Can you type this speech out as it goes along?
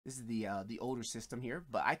This is the older system here,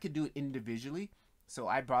 but I could do it individually. So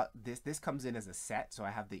I brought this. This comes in as a set. So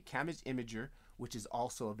I have the Camera Imager, which is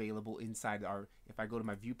also available inside our. If I go to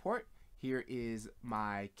my viewport, here is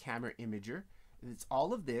my Camera Imager. It's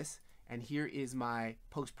all of this, and here is my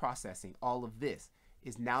post processing. All of this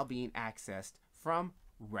is now being accessed from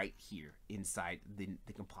right here inside the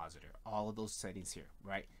Compositor. All of those settings here,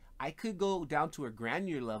 right? I could go down to a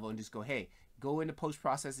granular level and just go, hey, go into post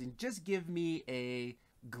processing. Just give me a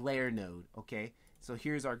glare node, okay? So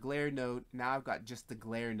here's our glare node. Now I've got just the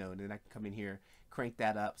glare node, and I can come in here, crank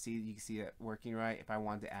that up. See, you can see that working right if I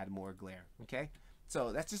wanted to add more glare, okay?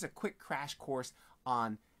 So that's just a quick crash course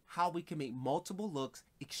on how we can make multiple looks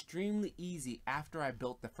extremely easy after I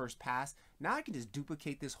built the first pass. Now I can just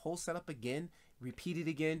duplicate this whole setup again, repeat it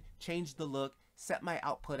again, change the look, set my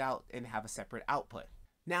output out, and have a separate output.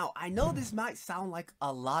 Now, I know this might sound like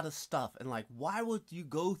a lot of stuff and like, why would you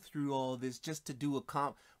go through all this just to do a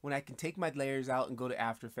comp when I can take my layers out and go to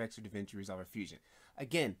After Effects or DaVinci Resolve or Fusion?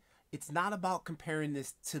 Again, it's not about comparing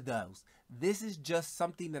this to those. This is just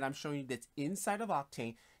something that I'm showing you that's inside of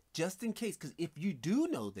Octane just in case, because if you do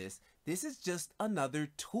know this, this is just another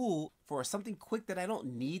tool for something quick that I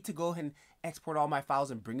don't need to go ahead and export all my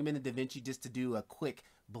files and bring them into DaVinci just to do a quick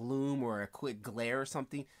bloom or a quick glare or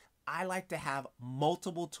something. I like to have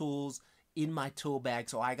multiple tools in my tool bag,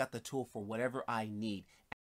 so I got the tool for whatever I need.